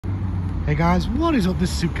Hey guys, what is up?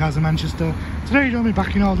 This is Supercars in Manchester. Today you're joining me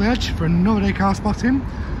back in Alderley for another day car spotting.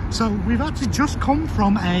 So we've actually just come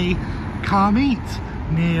from a car meet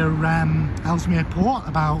near Ellesmere Port,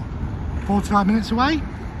 about 45 minutes away.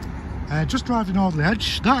 Just arrived in Alderley.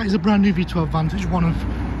 That is a brand new V12 Vantage, one of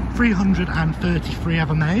 333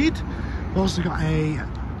 ever made. We've also got a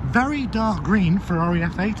very dark green Ferrari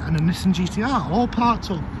F8 and a Nissan GTR, all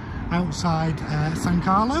parked up outside San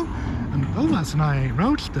Carlo. And oh, that's an i8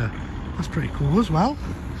 Roadster. That's pretty cool as well.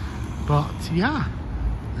 But yeah,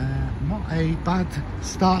 not a bad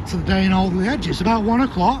start to the day in Alderley. It's about 1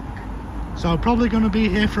 o'clock, so probably going to be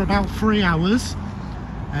here for about 3 hours.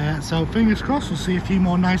 So fingers crossed, we'll see a few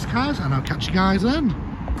more nice cars and I'll catch you guys then.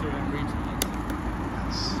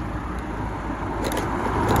 Yes.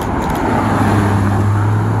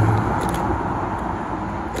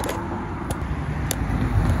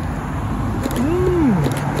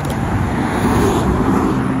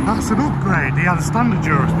 That's an upgrade. He had a standard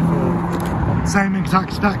Urus before. Same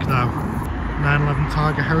exact stack though. 911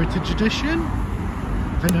 Targa Heritage Edition.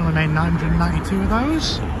 I think they only made 992 of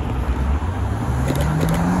those.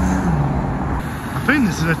 I think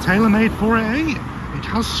this is a tailor-made 488. It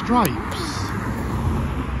has stripes.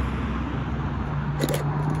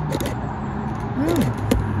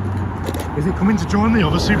 Is it coming to join the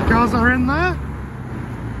other supercars that are in there?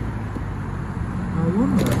 I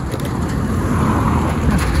wonder.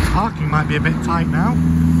 Parking might be a bit tight now. You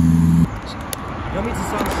want me to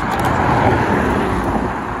start?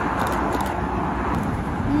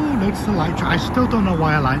 Ooh, notice the light. I still don't know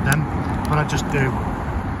why I like them, but I just do.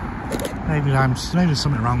 Maybe there's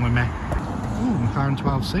something wrong with me. Ooh, McLaren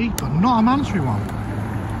 12C, but not a Mansory one.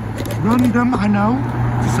 Random, I know,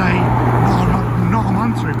 to say not a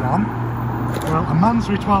Mansory one. Well, a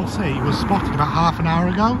Mansory 12C was spotted about half an hour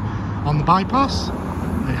ago on the bypass.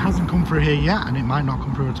 It hasn't come through here yet, and it might not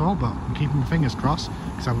come through at all, but I'm keeping my fingers crossed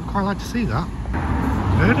because I would quite like to see that.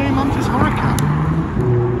 Third A Mantis Huracan.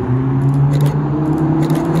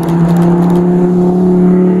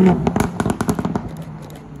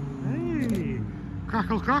 Hey,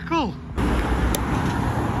 crackle, crackle.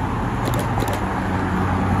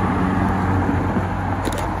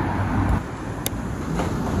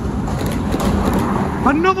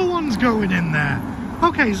 Another one's going in there.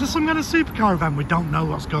 Okay, is this some kind of supercar event we don't know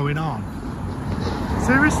what's going on?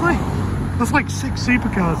 Seriously? There's like 6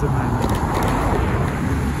 supercars in there.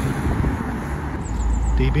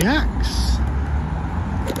 DBX.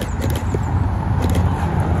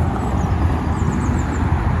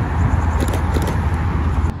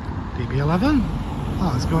 DB11.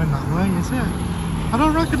 Oh, it's going that way, is it? I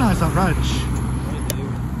don't recognise that reg.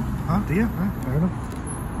 Oh, do you? Oh, fair enough.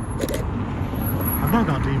 I've not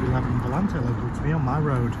got a DB11 Volante local to be on my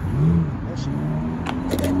road.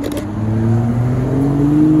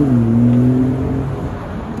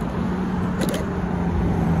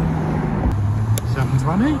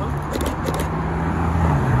 720. No,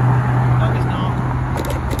 it's not.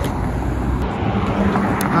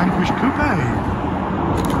 Vanquish Coupe.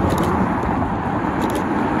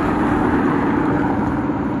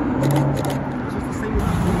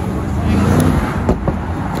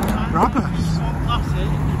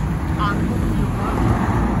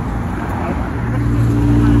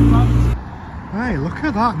 Hey, look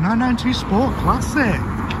at that, 992 Sport Classic.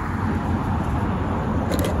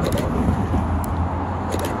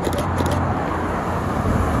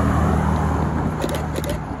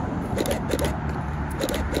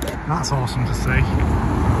 That's awesome to see.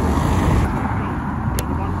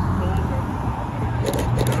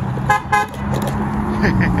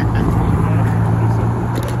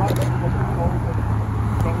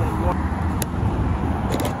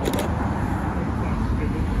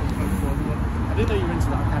 I didn't know you were into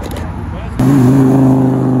that kind of thing.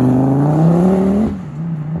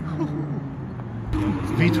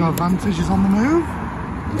 V12 Vantage is on the move.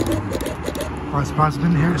 Quite surprised I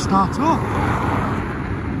didn't hear it start up.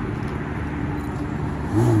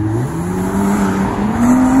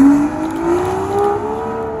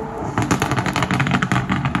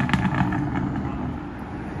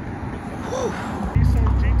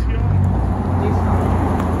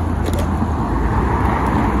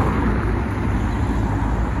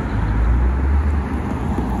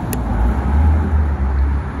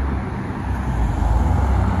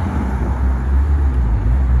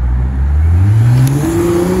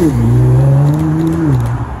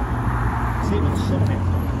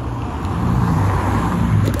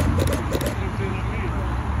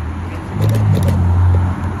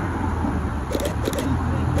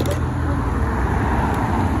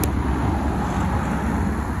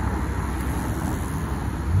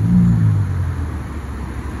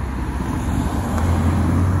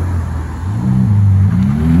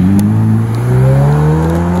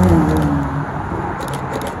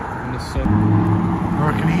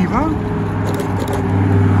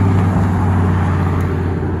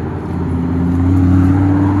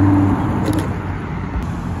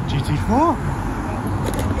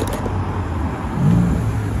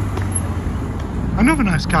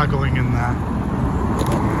 car going in there.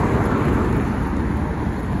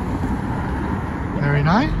 Very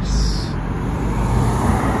nice.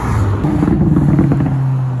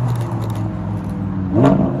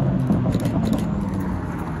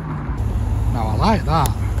 Now I like that.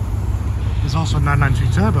 There's also a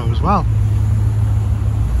 992 turbo as well.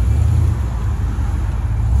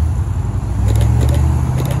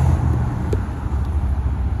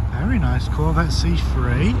 Very nice Corvette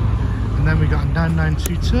C3, and then we got a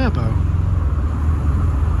 992 turbo.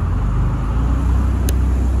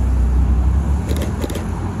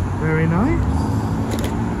 Very nice.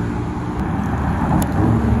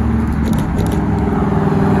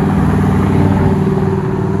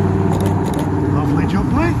 Lovely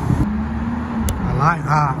jubbly. I like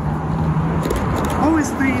that. Oh,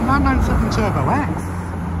 it's the 997 Turbo X.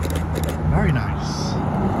 Very nice.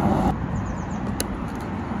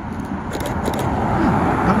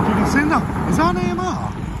 Don't know if you can see that. Is that an AMR?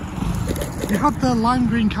 You had the lime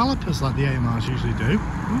green calipers like the AMRs usually do.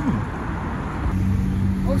 Ooh.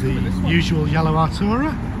 The usual yellow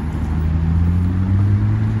Artura.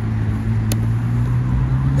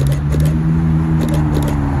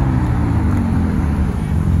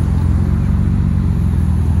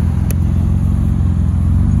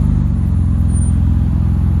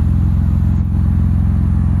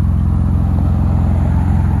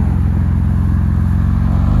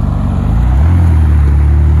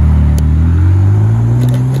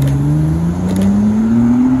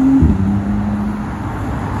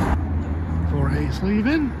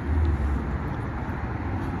 Leaving.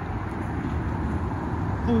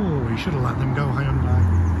 Oh, you should have let them go, Hyundai.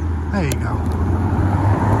 There you go.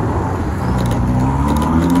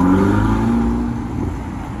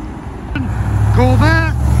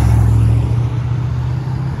 Corvette.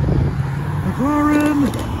 McLaren.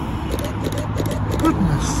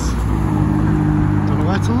 Goodness. Don't know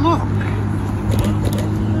where to look.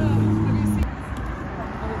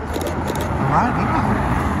 I like that.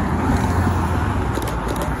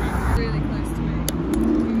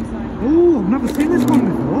 Oh, I've never seen this one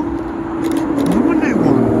before. Another new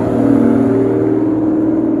one.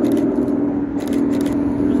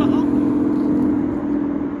 Was that on?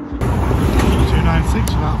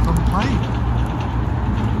 296 without front plate.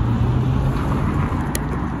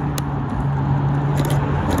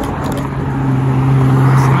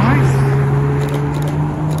 That's nice.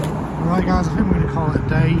 Alright guys, I think we're going to call it a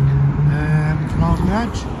day from Alderley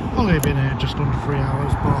Edge. Probably been here just under 3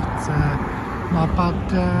 hours, but not a bad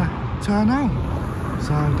turn out.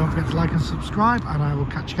 So don't forget to like and subscribe, and I will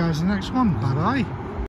catch you guys in the next one. Bye bye.